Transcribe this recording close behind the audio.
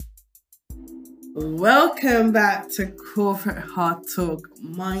Welcome back to Corporate Hard Talk.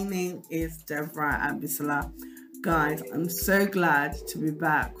 My name is Deborah Abisola. Guys, I'm so glad to be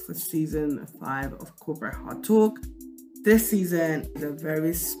back for season 5 of Corporate Hard Talk. This season is a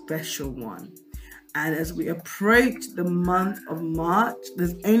very special one. And as we approach the month of March,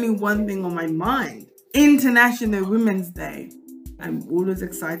 there's only one thing on my mind: International Women's Day. I'm always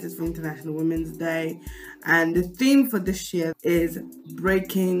excited for International Women's Day. And the theme for this year is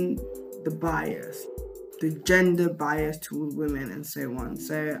breaking the bias, the gender bias towards women and so on.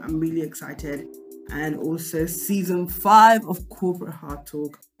 So I'm really excited. And also season 5 of Corporate Hard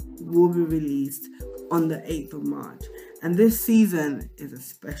Talk will be released on the 8th of March. And this season is a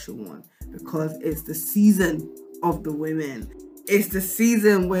special one because it's the season of the women. It's the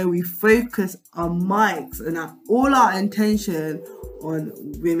season where we focus our mics and all our attention on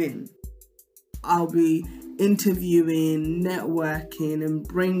women. I'll be interviewing, networking, and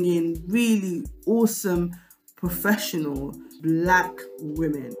bringing really awesome, professional Black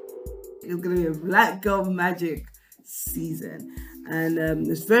women. It's going to be a Black Girl Magic season. And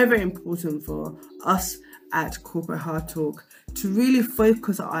it's very, very important for us at Corporate Hard Talk to really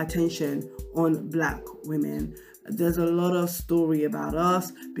focus our attention on Black women. There's a lot of story about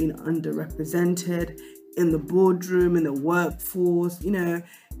us being underrepresented in the boardroom, in the workforce,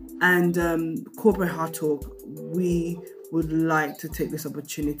 and Corporate Hard Talk, we would like to take this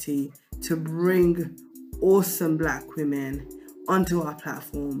opportunity to bring awesome Black women onto our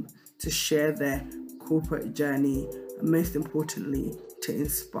platform to share their corporate journey and, most importantly, to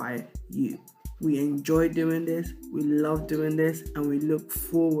inspire you. We enjoy doing this, we love doing this, and we look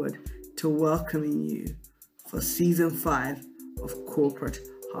forward to welcoming you for season 5 of Corporate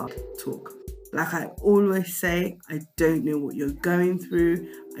Hard Talk. Like I always say, I don't know what you're going through,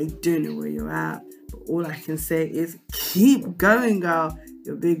 I don't know where you're at, but all I can say is keep going, girl.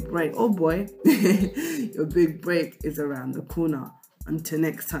 Your big break, oh boy, your big break is around the corner. Until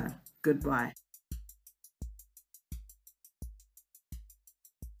next time, goodbye.